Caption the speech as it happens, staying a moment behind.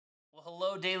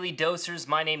Hello, Daily Dosers.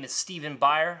 My name is Steven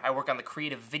Beyer. I work on the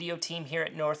creative video team here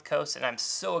at North Coast, and I'm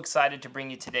so excited to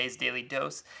bring you today's Daily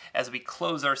Dose as we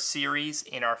close our series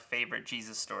in our favorite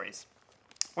Jesus stories.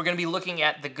 We're going to be looking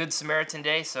at the Good Samaritan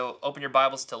Day, so open your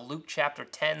Bibles to Luke chapter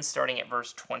 10, starting at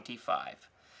verse 25.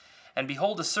 And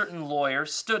behold, a certain lawyer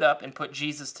stood up and put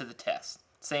Jesus to the test,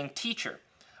 saying, "Teacher,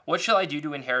 what shall I do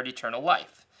to inherit eternal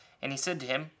life?" And he said to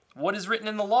him, "What is written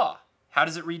in the law? How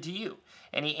does it read to you?"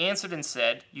 And he answered and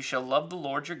said, "You shall love the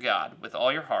Lord your God with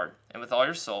all your heart, and with all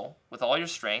your soul, with all your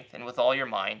strength, and with all your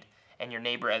mind, and your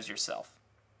neighbor as yourself."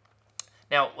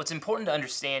 Now, what's important to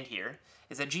understand here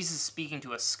is that Jesus is speaking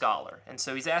to a scholar. And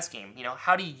so he's asking him,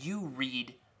 how do you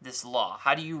read this law?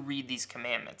 How do you read these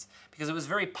commandments? Because it was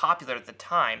very popular at the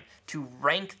time to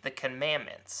rank the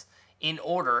commandments in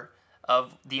order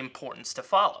of the importance to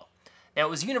follow. Now, it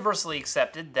was universally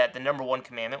accepted that the number one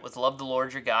commandment was love the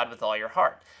Lord your God with all your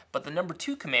heart. But the number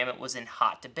two commandment was in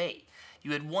hot debate.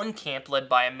 You had one camp led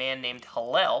by a man named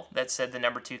Hillel that said the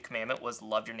number two commandment was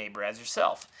love your neighbor as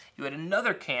yourself. You had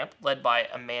another camp led by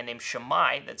a man named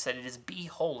Shammai that said it is be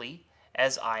holy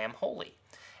as I am holy.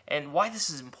 And why this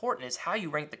is important is how you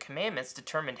rank the commandments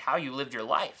determined how you lived your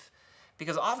life.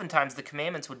 Because oftentimes the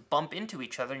commandments would bump into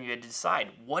each other and you had to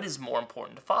decide what is more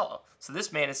important to follow. So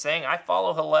this man is saying, I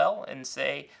follow Hillel and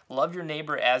say, love your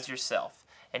neighbor as yourself.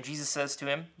 And Jesus says to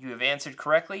him, you have answered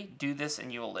correctly, do this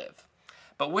and you will live.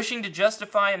 But wishing to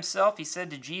justify himself, he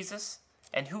said to Jesus,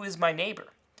 and who is my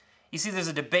neighbor? You see, there's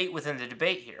a debate within the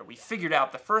debate here. We figured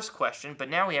out the first question, but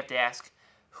now we have to ask,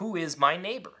 who is my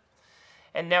neighbor?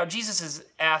 And now Jesus is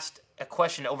asked a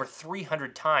question over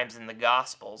 300 times in the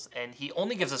Gospels, and he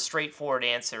only gives a straightforward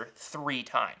answer 3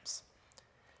 times.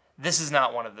 This is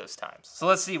not one of those times. So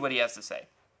let's see what he has to say.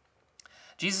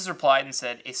 Jesus replied and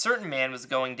said, "A certain man was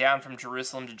going down from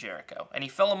Jerusalem to Jericho, and he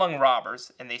fell among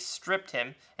robbers, and they stripped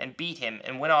him and beat him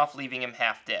and went off, leaving him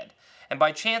half dead. And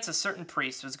by chance a certain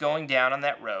priest was going down on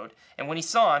that road, and when he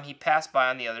saw him, he passed by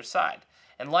on the other side.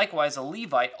 And likewise a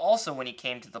Levite also, when he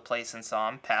came to the place and saw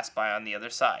him, passed by on the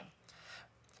other side."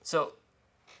 So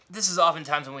this is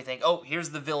oftentimes when we think, oh,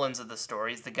 here's the villains of the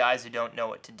stories, the guys who don't know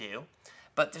what to do.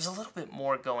 But there's a little bit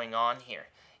more going on here.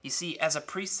 You see, as a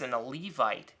priest and a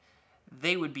Levite,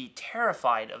 they would be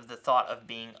terrified of the thought of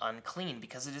being unclean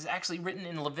because it is actually written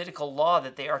in Levitical law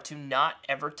that they are to not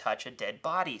ever touch a dead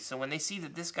body. So when they see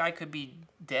that this guy could be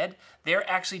dead, they're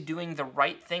actually doing the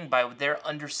right thing by their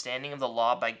understanding of the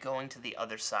law by going to the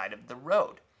other side of the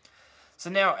road. So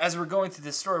now, as we're going through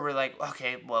this story, we're like,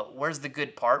 okay, well, where's the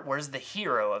good part? Where's the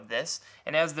hero of this?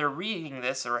 And as they're reading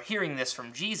this or hearing this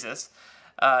from Jesus,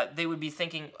 they would be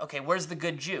thinking, okay, where's the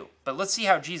good Jew? But let's see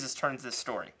how Jesus turns this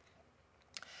story.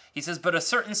 He says, "But a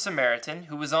certain Samaritan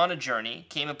who was on a journey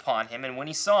came upon him, and when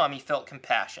he saw him, he felt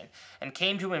compassion, and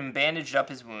came to him and bandaged up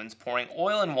his wounds, pouring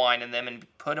oil and wine in them, and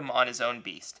put him on his own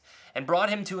beast, and brought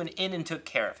him to an inn and took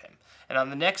care of him. And on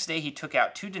the next day he took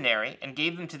out 2 denarii, and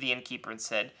gave them to the innkeeper, and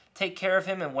said, 'Take care of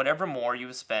him, and whatever more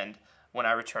you spend, when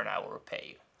I return I will repay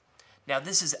you.'" Now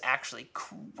this is actually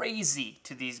crazy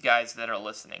to these guys that are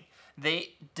listening.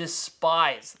 They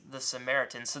despise the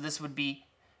Samaritans, so this would be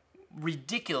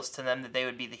ridiculous to them that they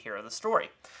would be the hero of the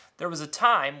story. There was a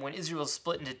time when Israel was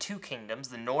split into 2 kingdoms,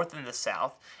 the north and the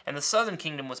south, and the southern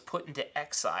kingdom was put into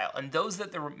exile, and those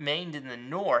that remained in the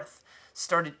north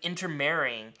started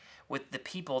intermarrying with the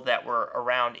people that were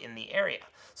around in the area.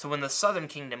 So when the southern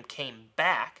kingdom came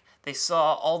back, they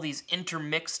saw all these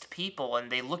intermixed people,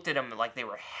 and they looked at them like they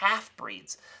were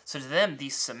half-breeds. So to them,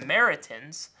 these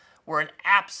Samaritans were an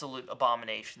absolute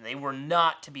abomination. They were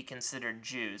not to be considered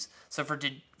Jews. So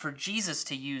for Jesus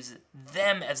to use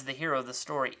them as the hero of the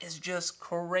story is just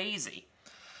crazy.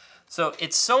 So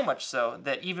it's so much so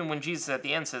that even when Jesus at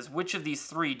the end says, "Which of these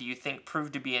 3 do you think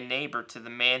proved to be a neighbor to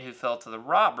the man who fell to the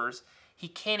robbers?" he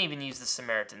can't even use the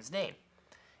Samaritan's name.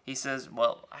 He says,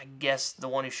 well, I guess the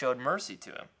one who showed mercy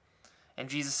to him. And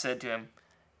Jesus said to him,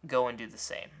 "Go and do the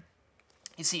same."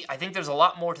 You see, I think there's a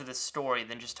lot more to this story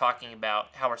than just talking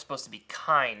about how we're supposed to be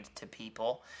kind to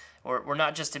people. We're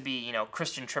not just to be,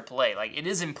 Christian AAA. Like, it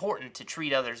is important to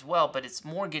treat others well, but it's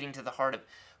more getting to the heart of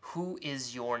who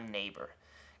is your neighbor.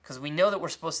 Because we know that we're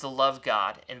supposed to love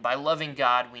God, and by loving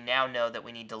God, we now know that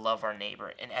we need to love our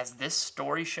neighbor. And as this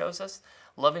story shows us,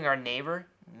 loving our neighbor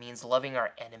means loving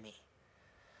our enemy.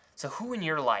 So who in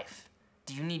your life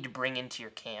do you need to bring into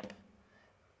your camp?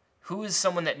 Who is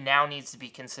someone that now needs to be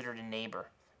considered a neighbor?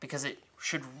 Because it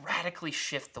should radically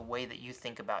shift the way that you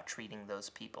think about treating those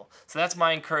people. So that's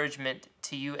my encouragement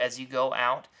to you as you go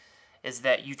out, is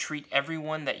that you treat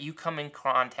everyone that you come in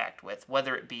contact with,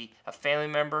 whether it be a family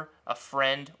member, a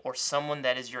friend, or someone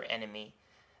that is your enemy,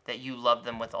 that you love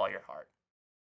them with all your heart.